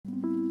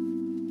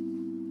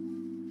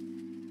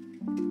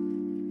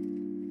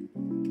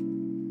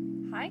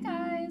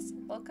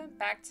welcome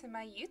back to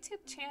my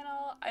YouTube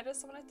channel. I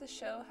just wanted to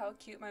show how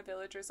cute my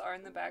villagers are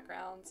in the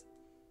background.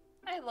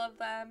 I love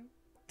them.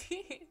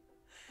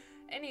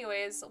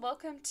 Anyways,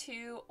 welcome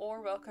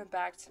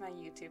back to my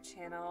YouTube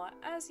channel.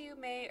 As you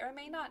may or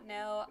may not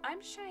know,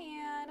 I'm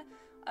Cheyenne,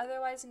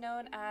 otherwise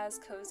known as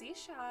Cozy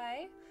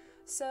Shy.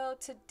 So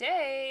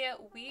today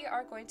we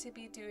are going to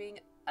be doing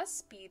a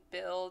speed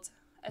build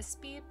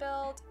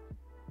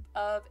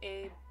of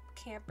a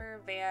camper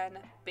van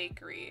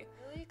bakery.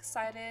 Really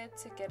excited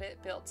to get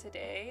it built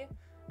today.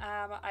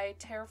 I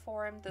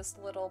terraformed this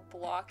little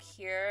block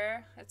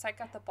here. It's like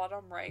at the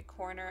bottom right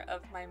corner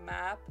of my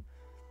map.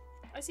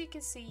 As you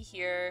can see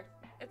here,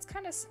 it's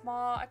kind of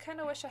small. I kind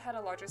of wish I had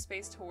a larger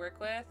space to work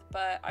with,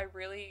 but I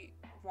really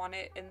want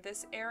it in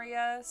this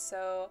area,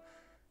 so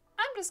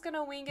I'm just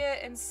gonna wing it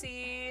and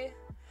see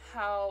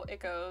how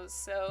it goes.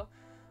 So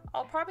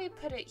I'll probably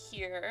put it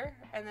here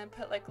and then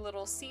put like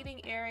little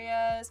seating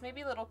areas,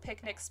 maybe little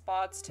picnic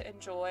spots to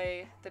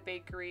enjoy the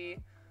bakery,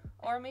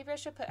 or maybe I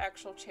should put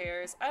actual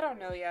chairs. I don't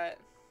know yet.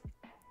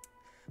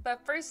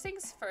 But first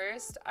things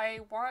first, I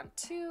want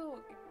to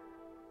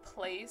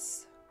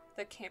place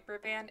the camper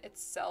van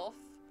itself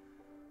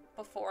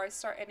before I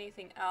start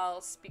anything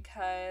else,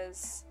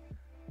 because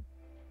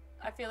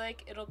I feel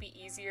like it'll be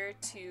easier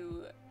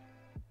to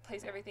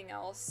place everything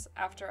else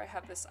after I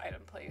have this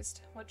item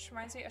placed. Which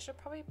reminds me, I should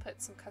probably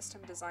put some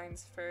custom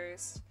designs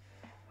first.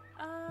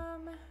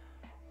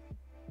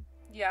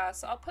 Yeah,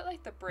 so I'll put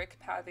like the brick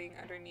pathing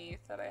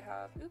underneath that I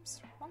have. Oops,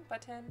 wrong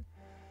button.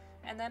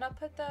 And then I'll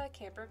put the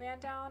camper van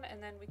down,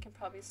 and then we can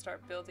probably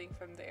start building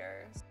from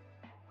there.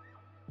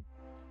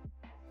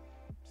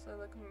 So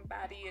look,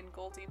 Maddie and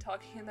Goldie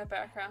talking in the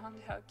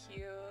background. How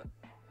cute.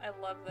 I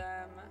love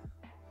them.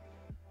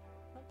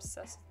 I'm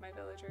obsessed with my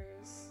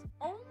villagers.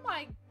 Oh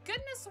my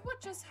goodness, what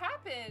just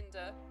happened?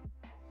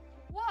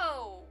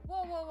 Whoa,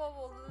 whoa, whoa, whoa,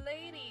 whoa.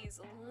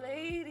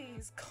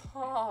 Ladies,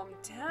 calm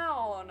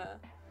down.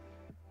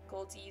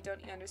 Goldie, you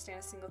don't understand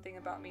a single thing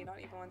about me, not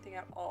even one thing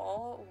at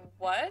all.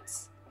 What?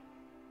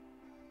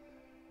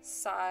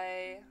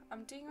 Sigh.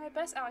 I'm doing my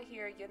best out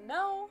here, you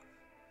know?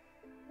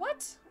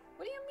 What?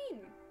 What do you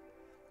mean?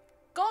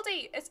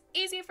 Goldie, it's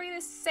easy for you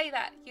to say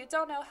that. You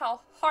don't know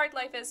how hard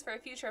life is for a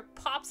future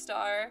pop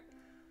star.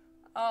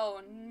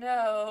 Oh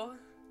no.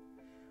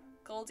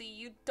 Goldie,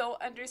 you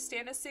don't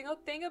understand a single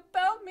thing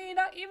about me,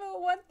 not even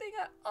one thing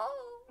at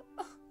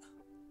all.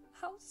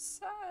 How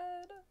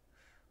sad.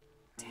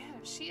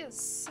 Damn, she is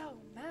so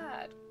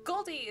mad.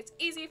 Goldie, it's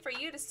easy for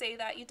you to say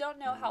that. You don't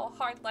know how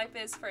hard life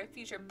is for a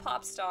future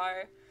pop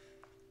star.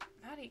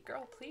 Maddie,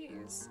 girl,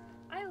 please.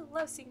 I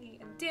love singing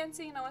and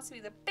dancing, and I want to be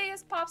the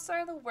biggest pop star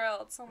in the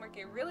world, so I'm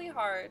working really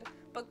hard.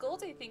 But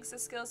Goldie thinks the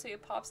skills to be a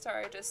pop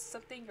star are just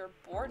something you're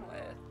born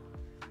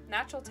with.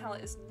 Natural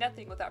talent is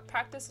nothing without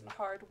practice and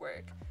hard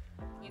work.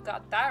 You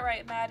got that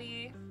right,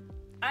 Maddie.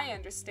 I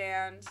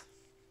understand.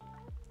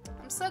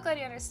 I'm so glad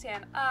you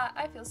understand.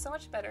 I feel so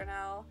much better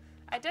now.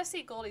 I just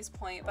see Goldie's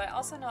point, but I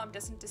also know I'm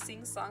destined to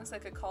sing songs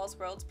that could cause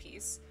world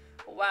peace.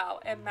 Wow,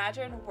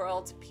 imagine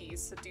world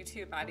peace due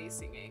to Maddie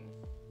singing.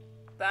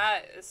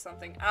 That is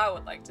something I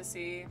would like to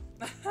see.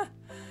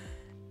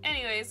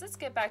 Anyways, let's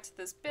get back to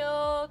this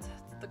build.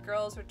 The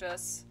girls are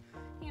just,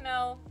 you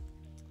know,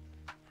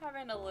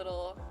 having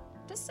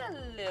just a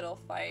little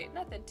fight.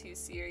 Nothing too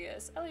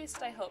serious. At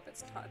least I hope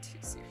it's not too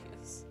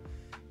serious.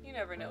 You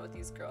never know with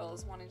these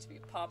girls wanting to be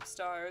pop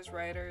stars,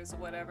 writers,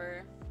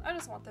 whatever. I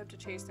just want them to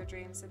chase their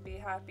dreams and be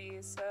happy,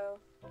 so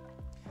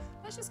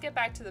let's just get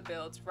back to the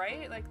builds,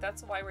 right? Like,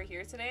 that's why we're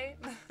here today.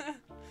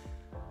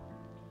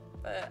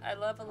 But I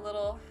love a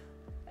little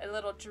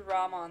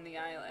drama on the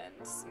island.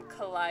 Some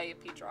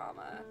Calliope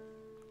drama.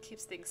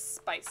 Keeps things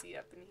spicy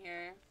up in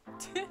here.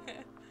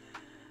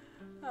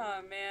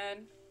 Oh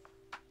man.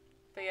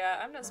 But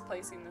yeah, I'm just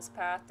placing this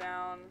path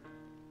down.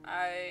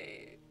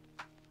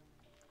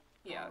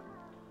 Yeah,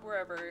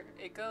 wherever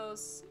it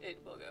goes, it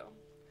will go.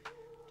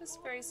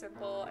 Just very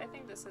simple. I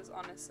think this is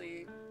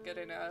honestly good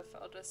enough.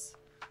 I'll just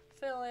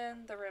fill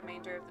in the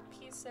remainder of the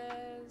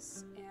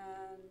pieces,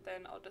 and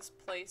then I'll just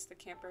place the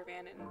camper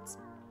van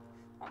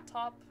on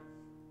top.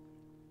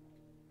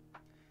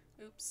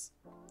 Oops.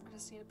 I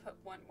just need to put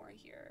one more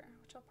here,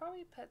 which I'll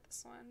probably put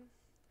this one.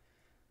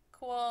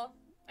 Cool.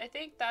 I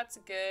think that's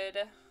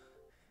good.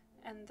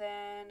 And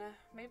then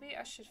maybe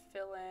I should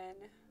fill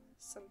in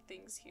some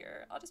things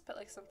here. I'll just put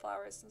like some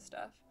flowers and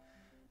stuff.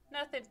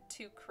 Nothing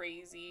too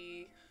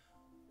crazy.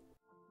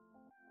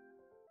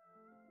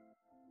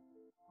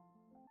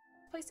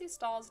 Place these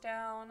stalls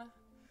down.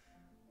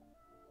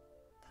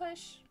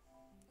 Push.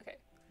 Okay.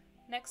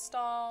 Next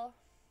stall.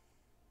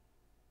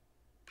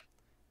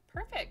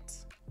 Perfect.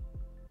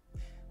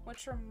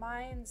 Which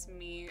reminds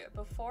me,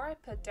 before I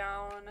put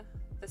down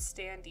the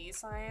standee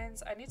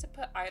signs, I need to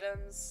put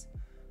items.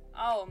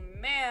 Oh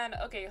man,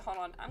 okay, hold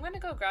on. I'm gonna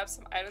go grab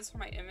some items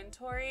from my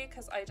inventory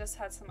because I just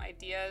had some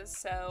ideas,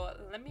 so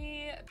let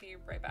me be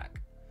right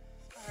back.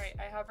 Alright,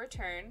 I have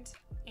returned,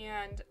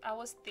 and I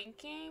was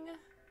thinking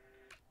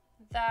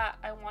that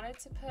I wanted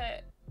to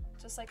put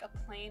just like a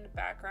plain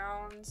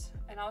background,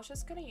 and I was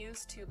just gonna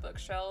use 2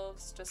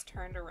 bookshelves just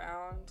turned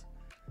around,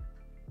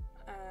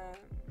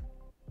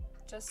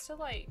 just to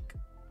like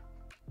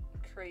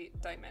create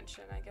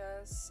dimension, I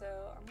guess. So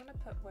I'm gonna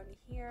put one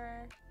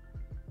here.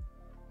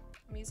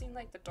 I'm using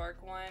like the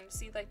dark one.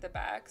 See like the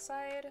back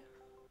side?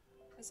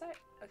 Is that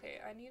okay?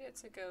 I need it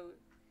to go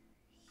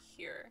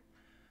here,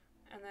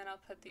 and then I'll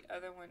put the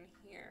other one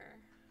here.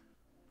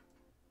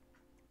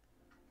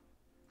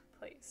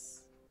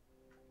 Place.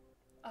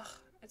 Ugh,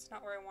 it's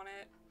not where I want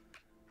it.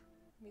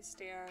 Let me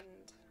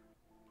stand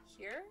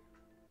here.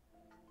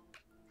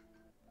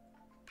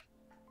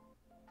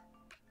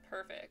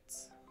 Perfect.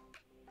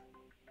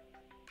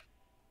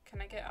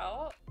 Can I get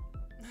out?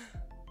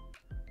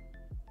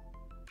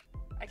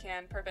 I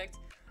can, perfect.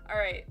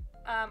 Alright,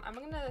 I'm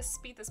gonna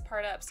speed this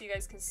part up so you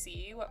guys can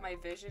see what my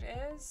vision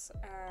is,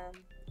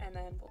 and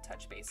then we'll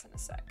touch base in a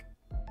sec.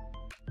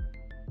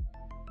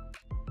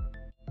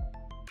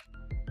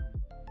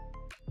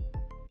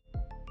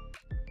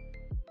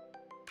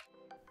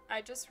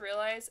 I just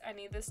realized I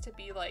need this to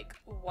be like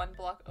 1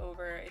 block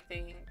over, I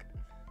think,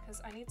 because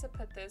I need to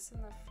put this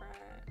in the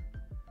front.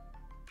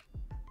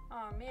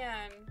 Oh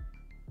man.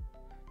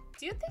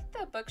 Do you think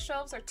the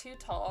bookshelves are too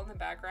tall in the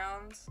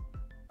background?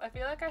 I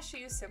feel like I should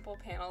use simple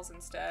panels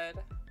instead.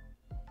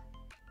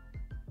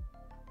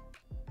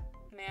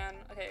 Man,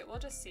 okay, we'll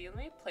just see. Let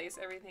me place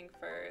everything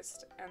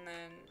first, and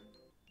then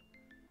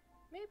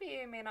maybe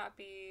it may not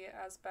be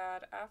as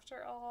bad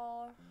after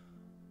all.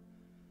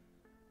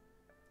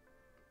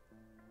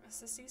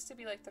 This used to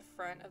be like the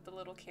front of the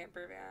little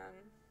camper van,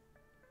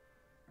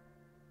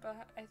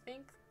 but I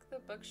think the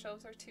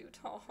bookshelves are too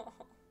tall.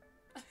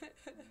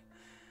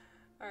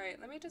 Alright,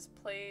 let me just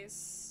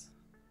place...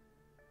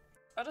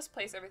 I'll just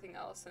place everything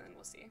else and then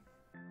we'll see.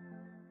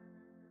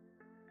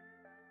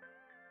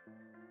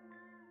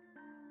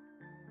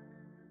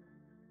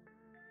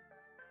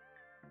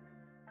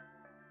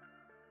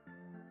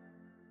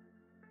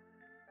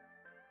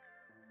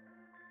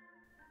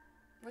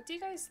 What do you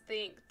guys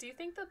think? Do you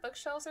think the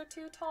bookshelves are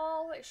too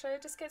tall? Like, should I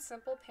just get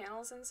simple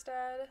panels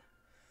instead?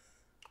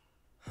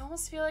 I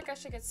almost feel like I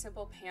should get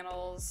simple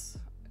panels.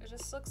 It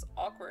just looks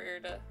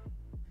awkward.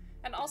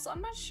 And also, I'm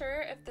not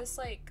sure if this,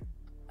 like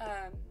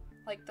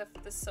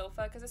the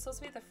sofa, because it's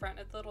supposed to be the front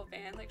of the little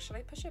van, like, should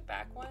I push it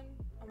back one?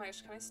 Oh my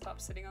gosh, can I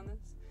stop sitting on this?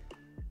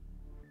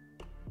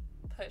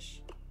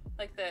 Push.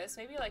 Like this,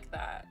 maybe like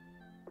that.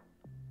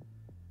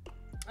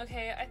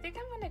 Okay, I think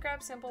I'm gonna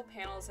grab simple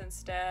panels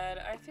instead.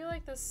 I feel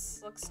like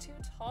this looks too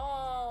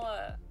tall.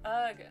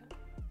 Ugh.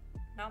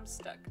 Now I'm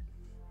stuck.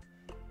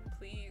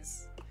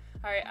 Please.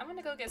 Alright, I'm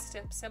gonna go get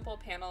simple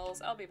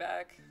panels. I'll be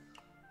back.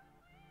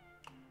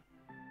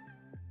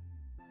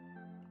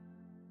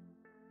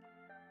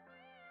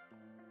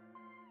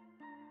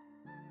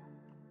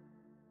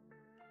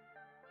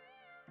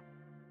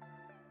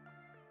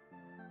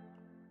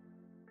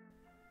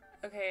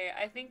 Okay,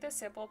 I think the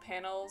simple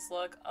panels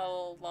look a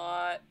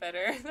lot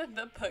better than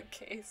the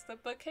bookcase. The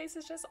bookcase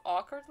is just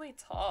awkwardly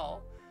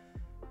tall.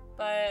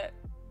 But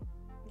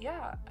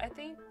yeah, I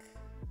think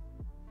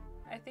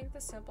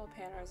the simple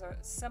panels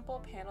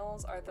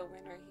are the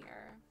winner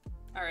here.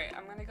 Alright,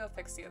 I'm gonna go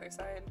fix the other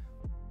side.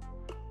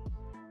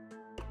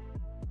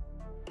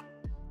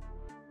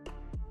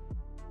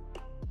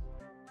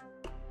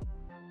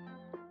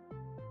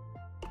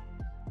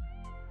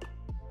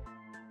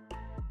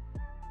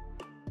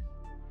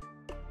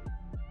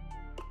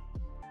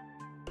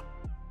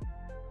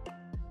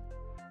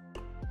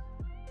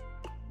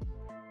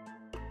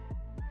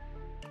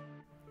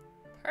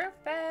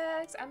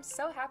 Perfect! I'm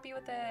so happy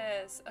with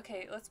this.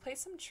 Okay, let's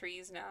place some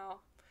trees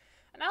now.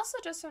 And I also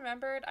just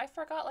remembered, I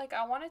forgot, like,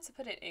 I wanted to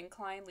put an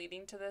incline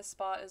leading to this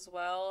spot as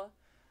well.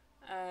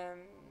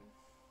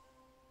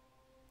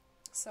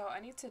 So I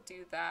need to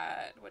do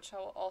that, which I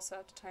will also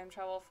have to time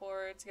travel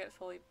for to get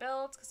fully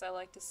built, because I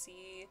like to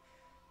see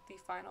the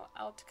final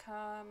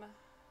outcome.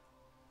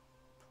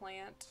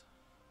 Plant.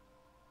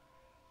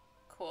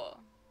 Cool.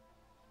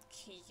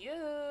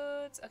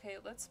 Cute! Okay,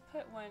 let's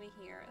put one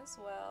here as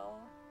well.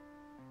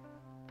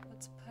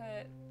 Let's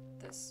put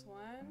this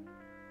one.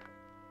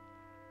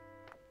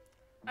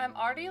 I'm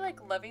already like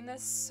loving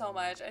this so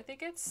much. I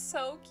think it's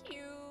so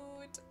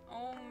cute.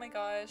 Oh my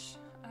gosh.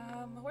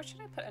 Where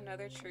should I put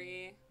another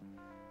tree?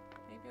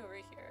 Maybe over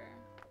here.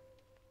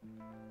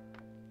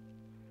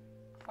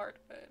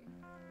 Hardwood.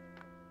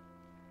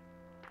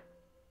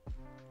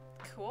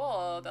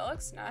 Cool. That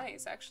looks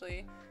nice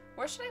actually.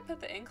 Where should I put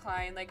the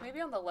incline? Like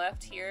maybe on the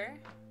left here?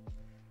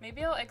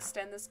 Maybe I'll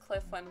extend this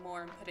cliff one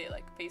more and put it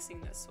like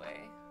facing this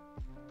way.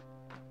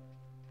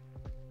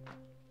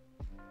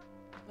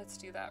 Let's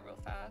do that real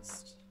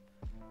fast.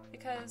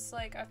 Because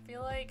like I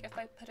feel like if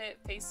I put it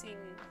facing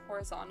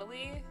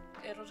horizontally,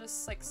 it'll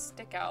just like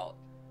stick out.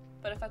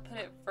 But if I put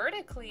it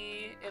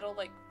vertically, it'll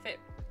like fit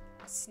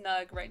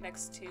snug right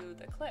next to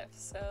the cliff.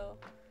 So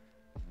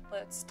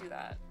let's do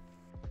that.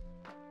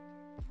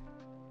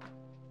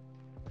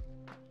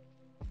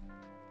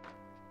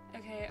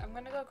 Okay, I'm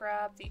gonna go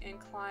grab the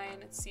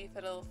incline and see if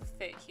it'll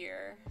fit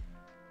here.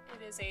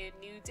 It is a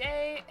new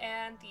day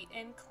and the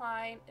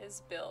incline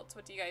is built.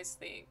 What do you guys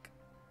think?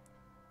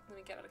 Let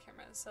me get out of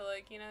camera. So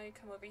like, you know, you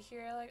come over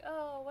here like,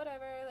 oh,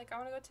 whatever, like I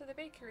want to go to the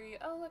bakery.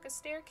 Oh, look, a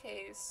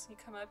staircase. You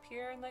come up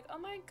here and like, oh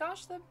my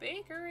gosh, the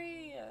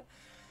bakery.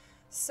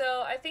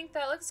 So I think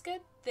that looks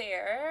good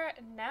there.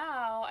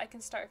 Now I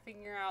can start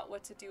figuring out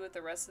what to do with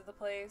the rest of the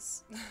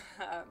place.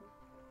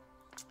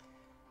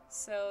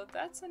 So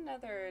that's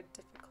another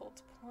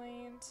difficult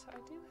point. I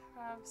do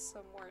have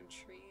some more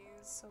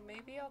trees, so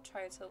maybe I'll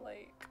try to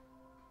like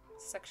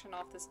section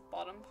off this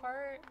bottom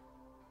part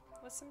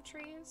with some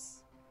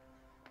trees.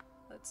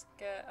 Let's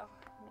get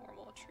a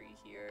normal tree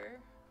here.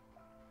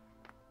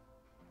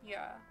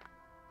 Yeah.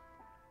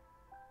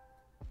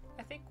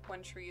 I think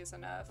one tree is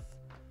enough.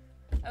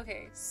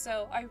 Okay,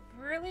 so I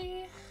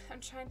really am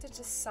trying to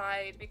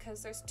decide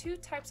because there's two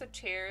types of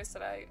chairs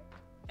that I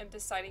am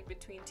deciding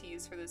between to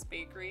use for this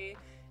bakery.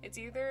 It's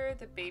either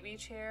the baby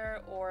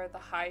chair or the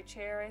high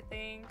chair, I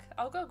think.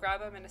 I'll go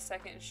grab them in a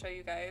second and show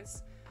you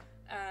guys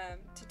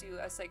to do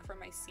as like for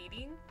my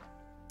seating.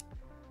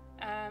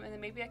 And then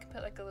maybe I could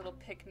put like a little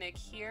picnic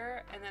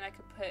here, and then I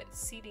could put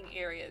seating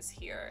areas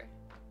here.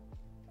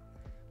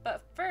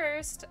 But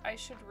first, I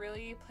should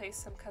really place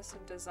some custom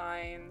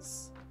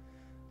designs.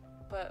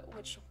 But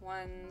which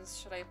ones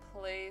should I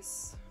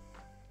place?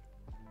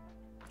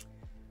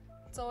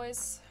 It's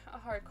always a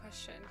hard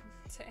question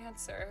to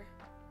answer.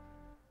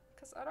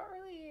 Because I don't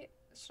really...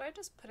 Should I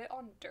just put it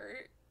on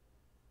dirt?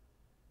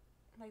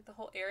 Like the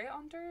whole area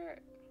on dirt?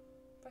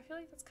 But I feel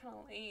like that's kind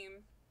of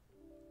lame.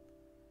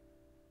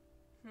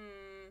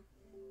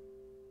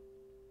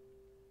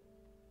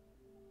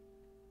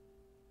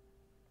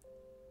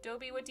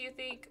 Dobie, what do you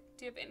think?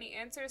 Do you have any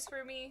answers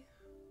for me?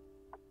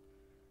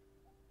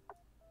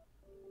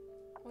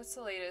 What's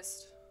the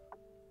latest?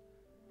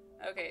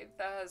 Okay,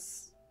 that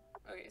has...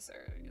 Okay,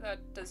 sir,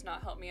 that does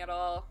not help me at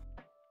all.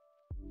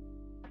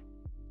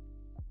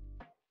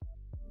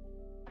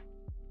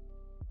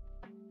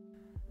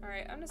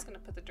 Alright, I'm just gonna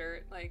put the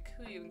dirt. Like,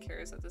 who even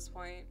cares at this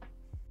point?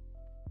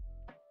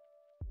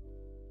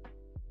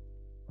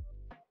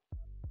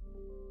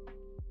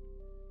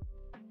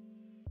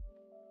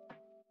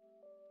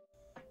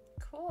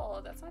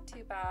 Cool, that's not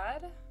too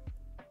bad.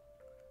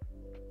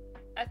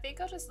 I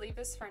think I'll just leave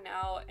this for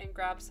now and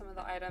grab some of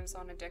the items I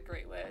want to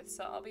decorate with,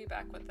 so I'll be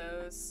back with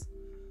those.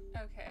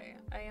 Okay,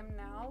 I am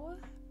now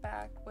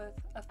back with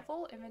a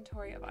full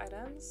inventory of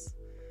items.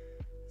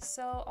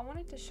 So I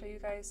wanted to show you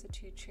guys the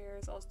two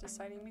chairs I was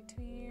deciding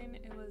between.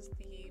 It was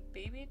the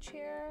baby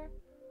chair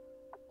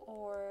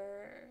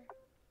or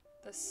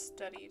the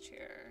study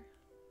chair.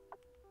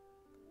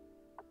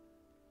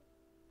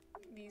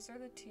 These are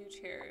the two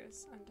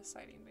chairs I'm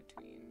deciding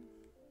between.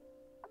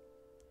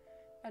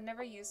 I've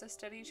never used a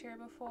study chair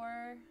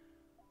before,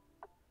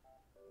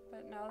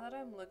 but now that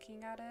I'm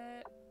looking at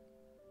it,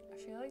 I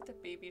feel like the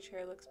baby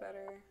chair looks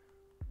better.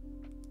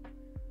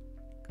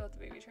 Go with the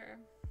baby chair.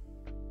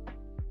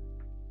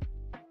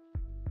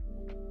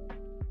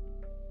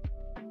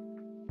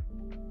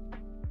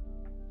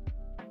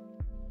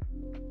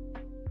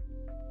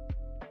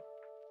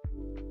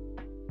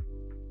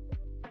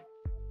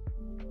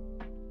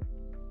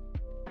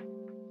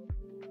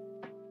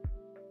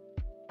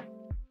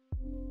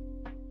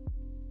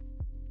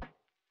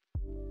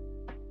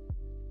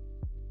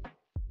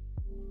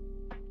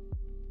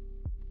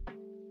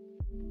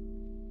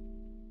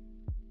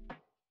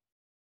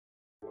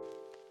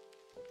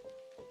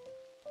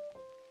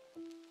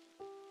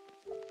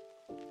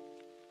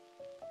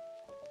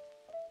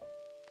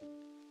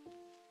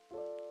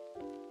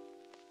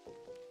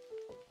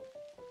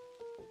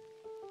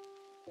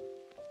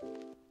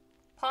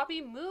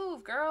 Poppy,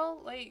 move,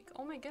 girl! Like,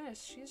 oh my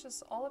goodness, she's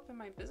just all up in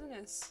my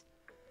business.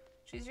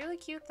 She's really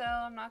cute though,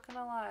 I'm not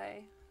gonna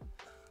lie.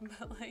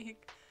 But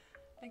like,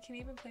 I can't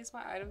even place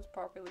my items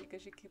properly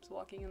because she keeps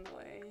walking in the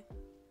way.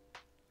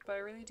 But I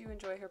really do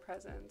enjoy her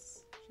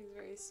presence. She's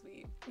very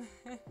sweet.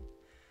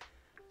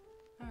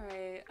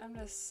 Alright,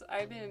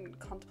 I've been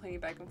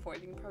contemplating back and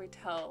forth. You can probably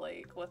tell,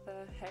 like, what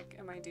the heck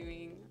am I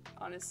doing?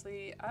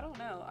 Honestly, I don't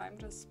know. I'm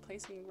just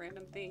placing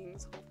random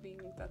things, hoping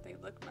that they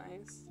look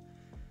nice.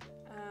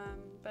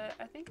 But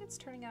I think it's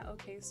turning out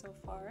okay so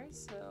far,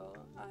 so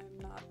I'm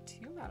not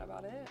too mad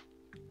about it.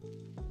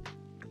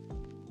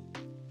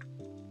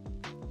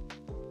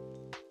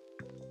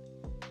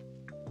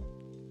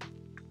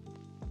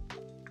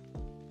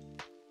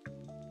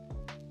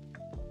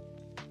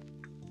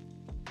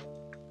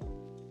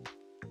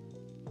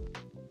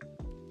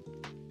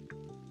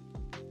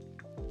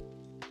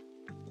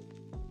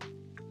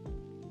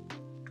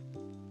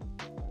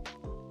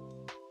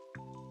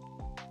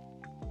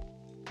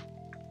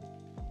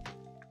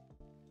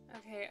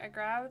 Okay, I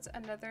grabbed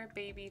another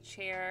baby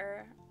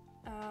chair,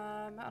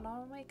 and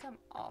I'll make them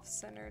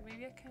off-centered.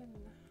 Maybe I can,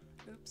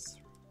 oops.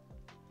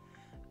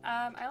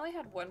 I only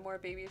had one more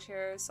baby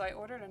chair, so I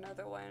ordered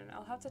another one.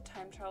 I'll have to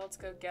time travel to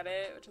go get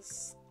it, which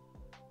is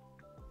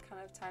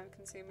kind of time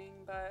consuming,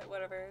 but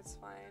whatever, it's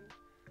fine.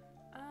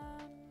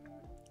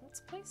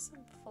 Let's place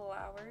some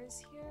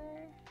flowers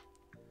here.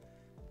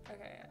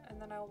 Okay, and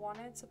then I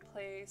wanted to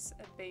place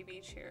a baby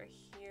chair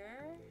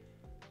here.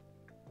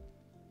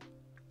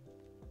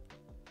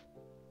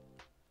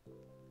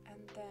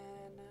 And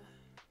then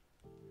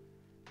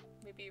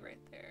maybe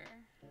right there.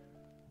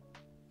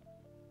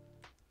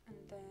 And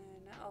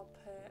then I'll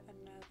put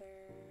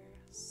another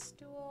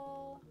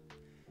stool.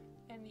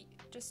 And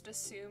just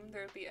assume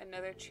there'd be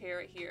another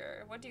chair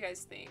here. What do you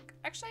guys think?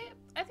 Actually,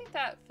 I think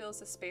that fills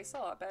the space a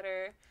lot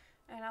better.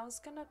 And I was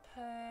gonna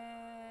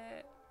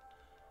put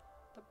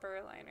the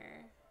burr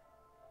liner.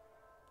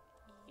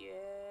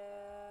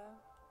 Yeah.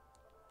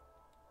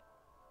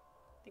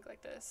 I think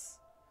like this.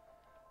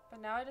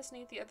 But now I just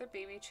need the other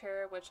baby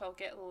chair, which I'll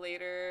get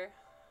later.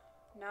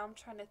 Now I'm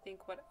trying to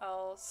think what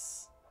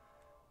else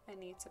I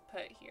need to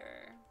put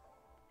here.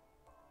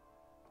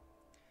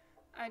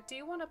 I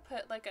do want to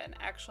put like an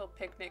actual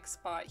picnic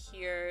spot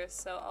here,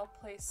 so I'll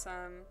place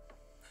some.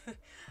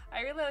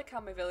 I really like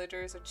how my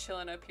villagers are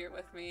chilling up here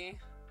with me.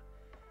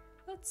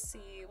 Let's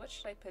see, what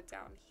should I put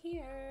down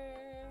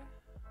here?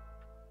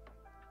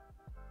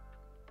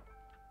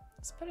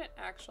 Let's put an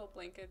actual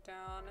blanket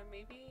down and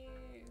maybe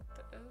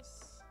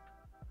this.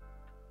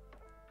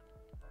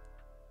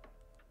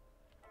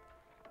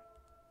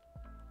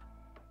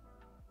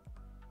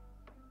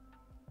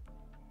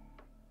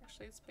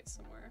 Actually, let's place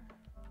somewhere.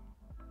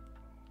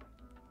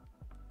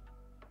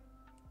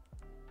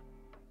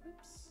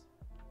 Oops.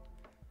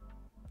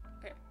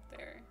 Okay,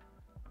 there.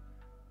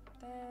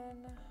 Then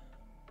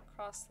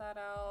cross that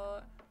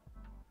out.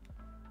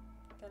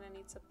 Then I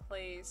need to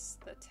place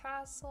the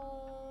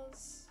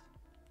tassels.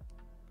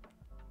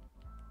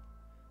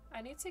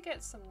 I need to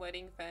get some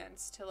wedding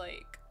fence to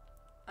like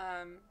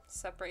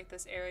separate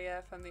this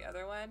area from the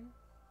other one.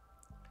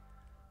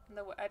 And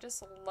I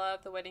just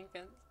love the wedding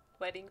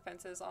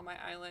fences on my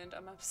island.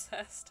 I'm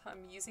obsessed.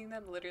 I'm using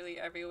them literally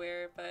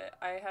everywhere, but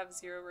I have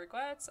zero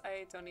regrets.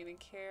 I don't even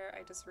care.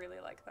 I just really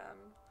like them.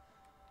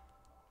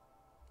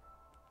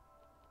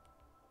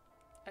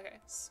 Okay,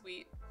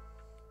 sweet.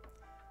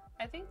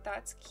 I think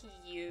that's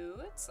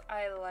cute.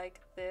 I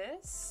like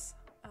this.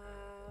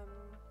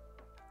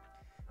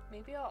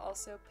 Maybe I'll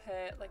also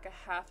put like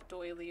a half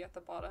doily at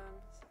the bottom.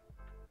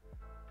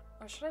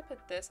 Or should I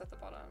put this at the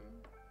bottom?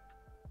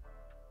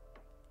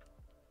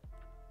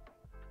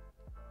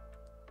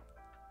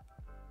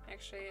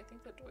 Actually, I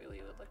think the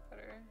doily would look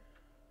better.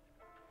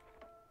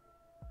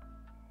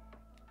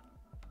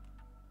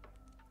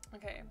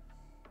 Okay.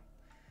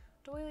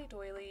 Doily,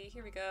 doily,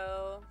 here we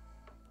go.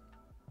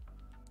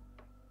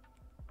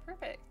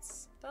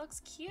 Perfect. That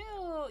looks cute.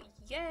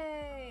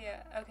 Yay.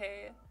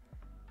 Okay.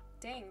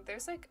 Dang,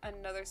 there's like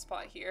another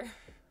spot here.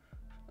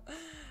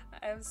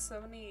 I have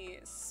so many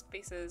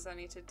spaces I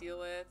need to deal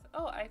with.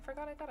 Oh, I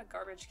forgot I got a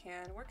garbage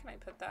can. Where can I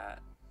put that?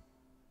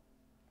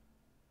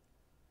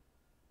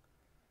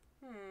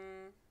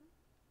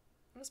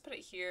 Let's put it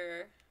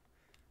here.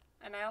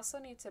 And I also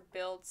need to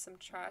build some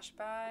trash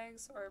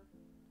bags or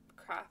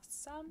craft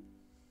some.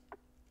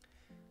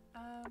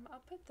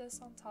 I'll put this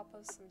on top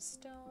of some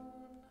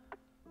stone.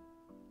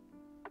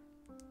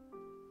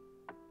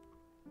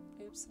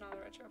 Oops, not a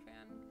retro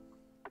fan.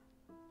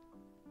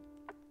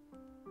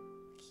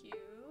 Cute.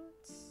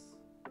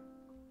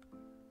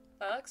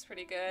 That looks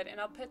pretty good.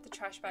 And I'll put the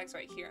trash bags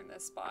right here in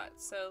this spot.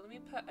 So let me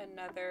put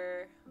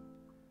another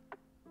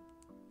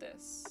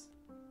this.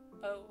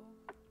 Oh.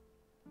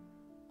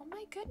 Oh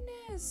my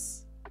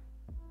goodness.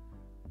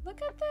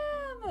 Look at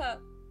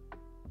them.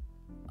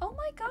 Oh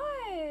my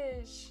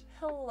gosh.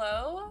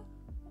 Hello?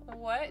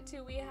 What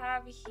do we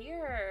have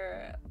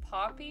here?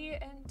 Poppy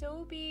and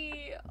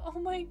Dobie. Oh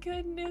my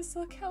goodness,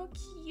 look how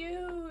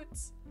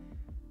cute.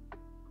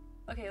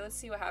 Okay, let's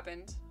see what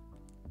happened.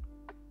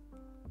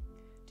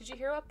 Did you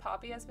hear what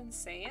Poppy has been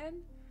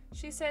saying?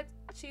 She said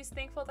she's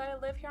thankful that I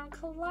live here on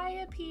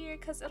Calliope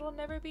because it'll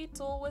never be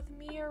dull with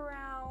me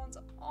around.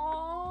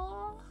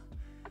 Aww.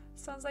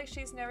 Sounds like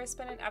she's never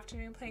spent an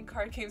afternoon playing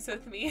card games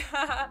with me.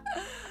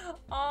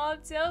 Aw,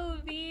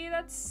 Dobie,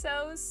 that's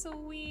so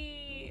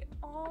sweet.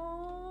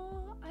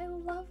 Aw, I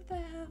love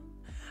them.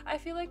 I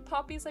feel like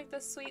Poppy's like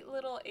the sweet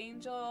little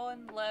angel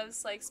and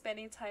loves like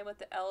spending time with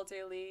the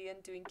elderly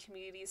and doing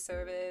community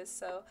service.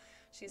 So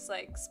she's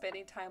like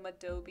spending time with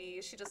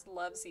Dobie. She just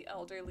loves the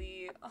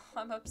elderly. Oh,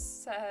 I'm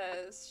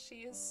obsessed.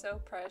 She is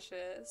so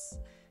precious.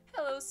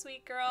 Hello,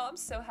 sweet girl. I'm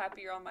so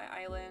happy you're on my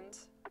island.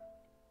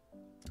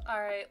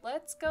 Alright,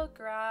 let's go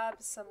grab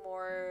some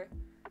more,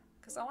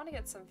 because I want to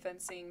get some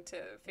fencing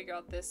to figure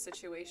out this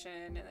situation.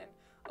 And then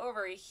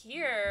over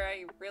here,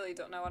 I really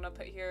don't know what to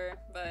put here,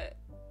 but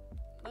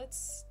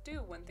let's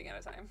do one thing at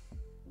a time.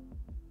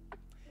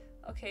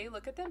 Okay,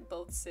 look at them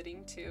both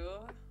sitting too.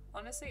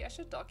 Honestly, I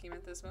should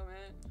document this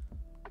moment.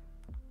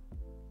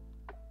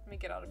 Let me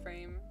get out of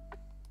frame.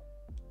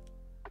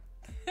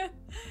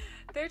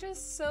 They're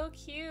just so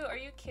cute. Are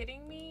you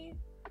kidding me?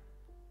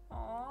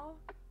 Aww.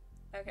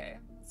 Okay,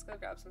 let's go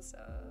grab some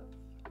stuff.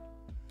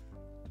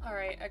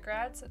 Alright, I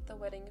grabbed the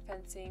wedding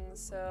fencing,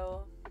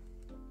 so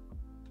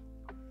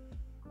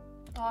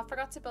Oh, I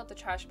forgot to build the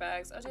trash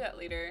bags. I'll do that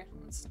later.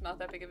 It's not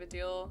that big of a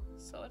deal.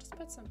 So I'll just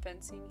put some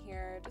fencing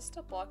here just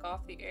to block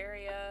off the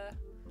area.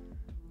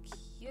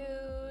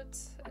 Cute.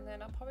 And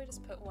then I'll probably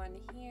just put one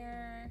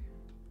here.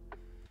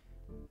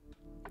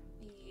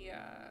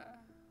 Yeah.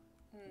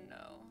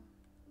 No.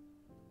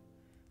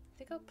 I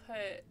think I'll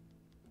put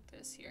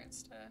this here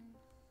instead.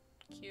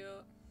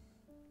 Cute.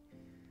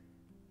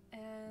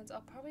 And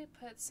I'll probably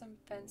put some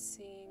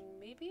fencing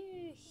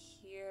maybe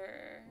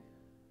here.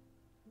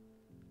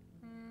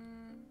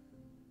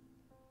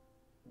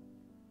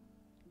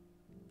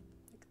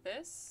 Like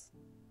this?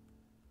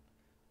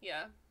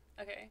 Yeah,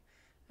 okay.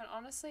 And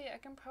honestly, I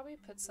can probably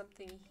put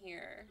something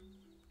here.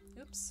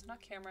 Oops,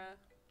 not camera.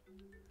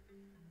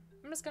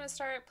 I'm just gonna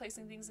start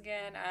placing things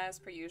again as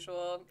per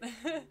usual.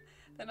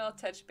 Then I'll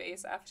touch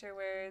base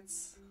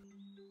afterwards.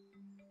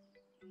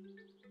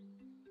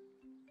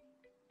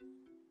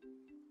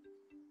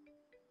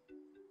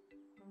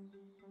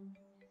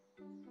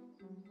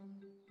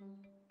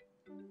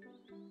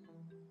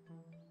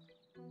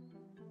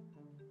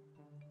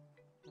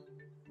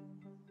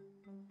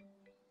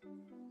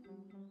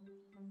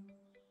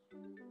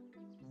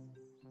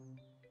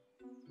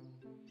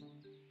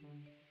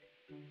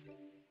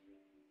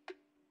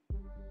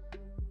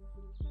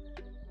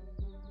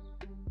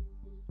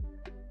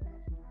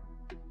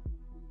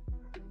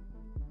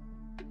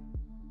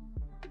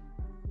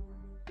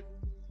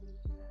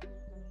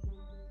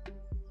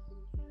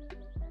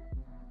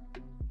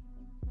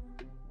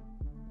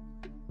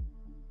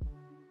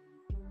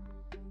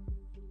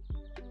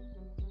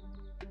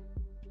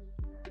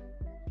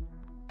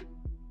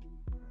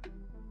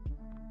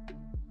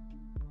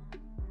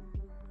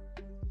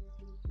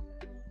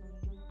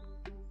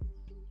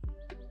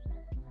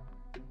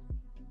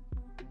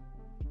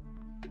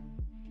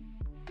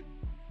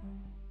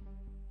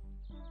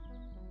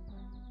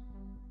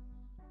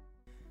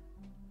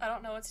 I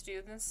don't know what to do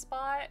in this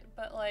spot,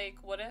 but like,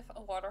 what if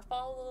a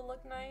waterfall will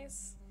look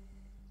nice?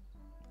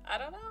 I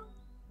don't know.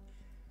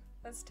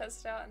 Let's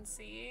test it out and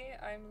see.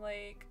 I'm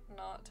like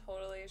not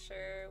totally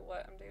sure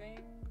what I'm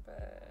doing,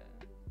 but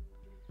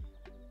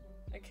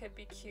it could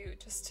be cute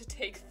just to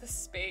take the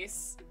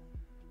space.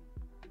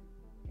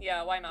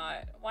 Yeah, why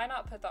not? Why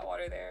not put that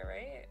water there,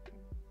 right?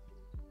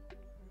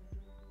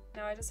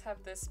 Now I just have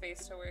this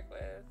space to work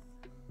with.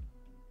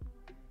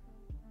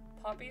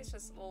 Poppy's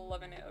just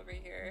loving it over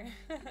here.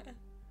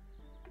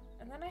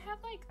 And then I have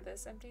like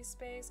this empty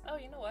space. Oh,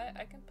 you know what?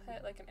 I can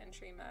put like an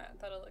entry mat.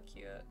 That'll look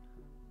cute.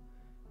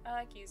 I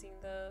like using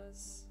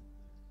those.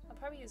 I'll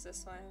probably use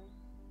this one.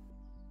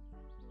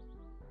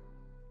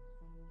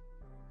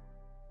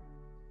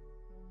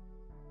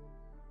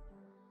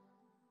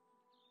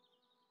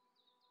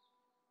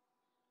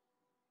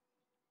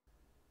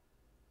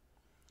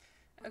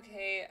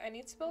 Okay, I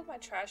need to build my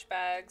trash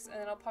bags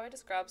and then I'll probably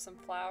just grab some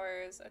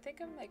flowers. I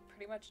think I'm like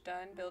pretty much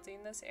done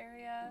building this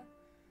area.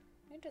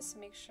 Let me just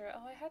make sure.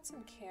 Oh, I had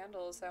some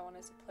candles that I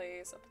wanted to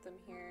place. I'll put them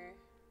here.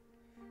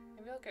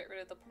 Maybe I'll get rid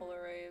of the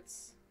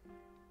Polaroids.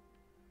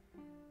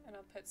 And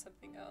I'll put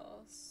something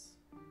else.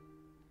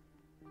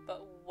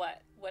 But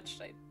what? What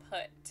should I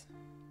put?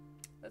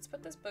 Let's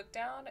put this book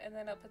down and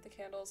then I'll put the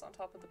candles on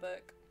top of the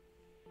book.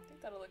 I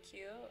think that'll look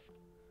cute.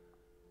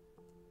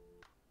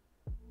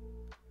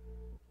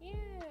 Yeah.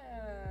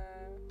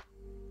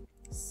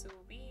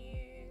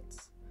 Sweet.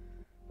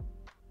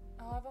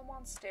 Oh, I have a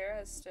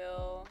Monstera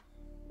still.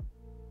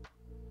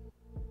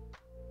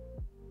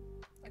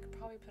 I could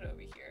probably put it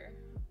over here.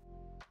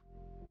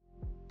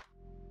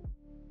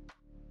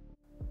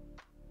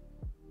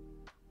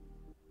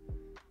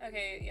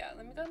 Okay, yeah,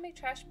 let me go make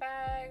trash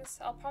bags.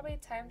 I'll probably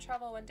time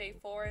travel one day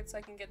forward so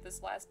I can get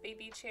this last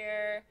baby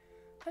chair.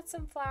 Put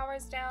some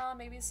flowers down,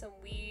 maybe some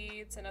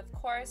weeds, and of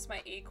course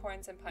my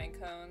acorns and pine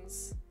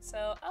cones.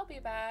 So I'll be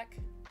back.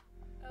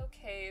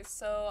 Okay,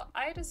 so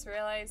I just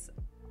realized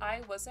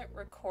I wasn't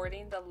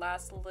recording the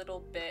last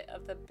little bit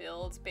of the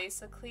build.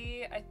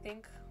 Basically, I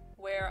think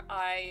where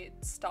I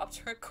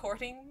stopped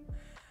recording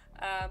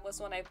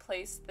was when I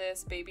placed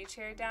this baby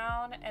chair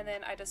down, and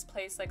then I just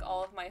placed like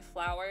all of my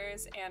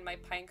flowers and my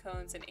pine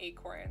cones and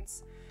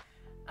acorns.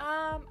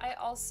 I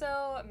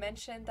also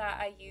mentioned that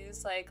I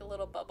use like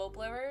little bubble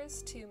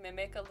blowers to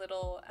mimic a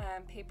little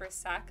paper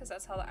sack because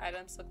that's how the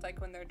items look like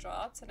when they're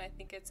dropped, and I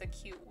think it's a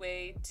cute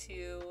way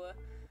to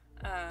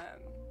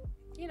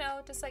you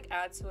know, just like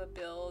add to a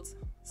build.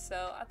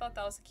 So I thought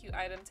that was a cute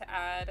item to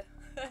add.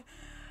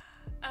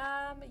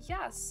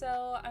 Yeah,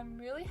 so I'm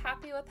really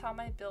happy with how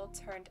my build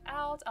turned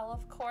out. I'll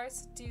of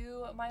course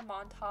do my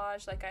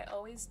montage like I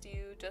always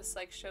do, just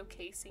like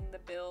showcasing the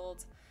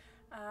build.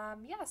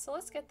 Yeah, so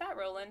let's get that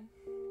rolling.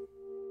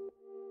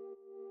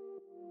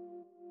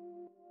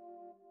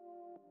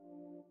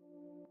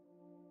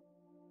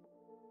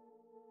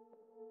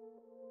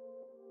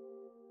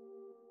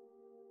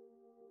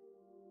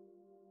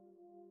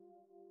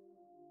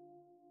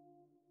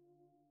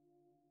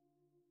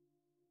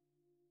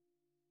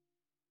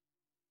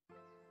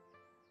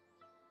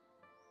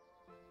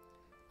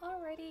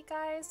 Alrighty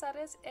guys, that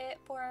is it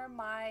for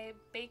my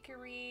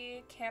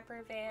bakery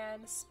camper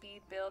van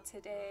speed build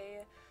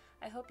today.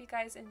 I hope you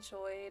guys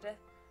enjoyed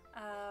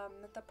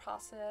the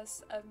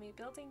process of me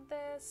building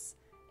this,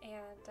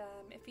 and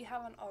if you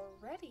haven't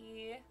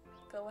already,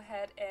 go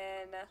ahead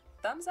and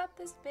thumbs up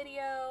this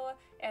video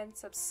and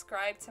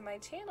subscribe to my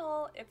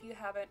channel if you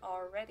haven't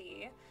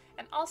already.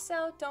 And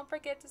also, don't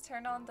forget to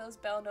turn on those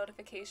bell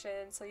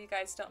notifications so you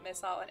guys don't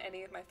miss out on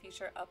any of my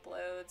future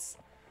uploads.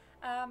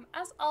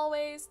 As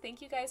always,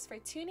 thank you guys for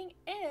tuning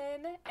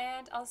in,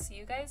 and I'll see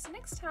you guys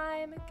next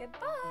time.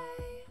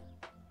 Goodbye!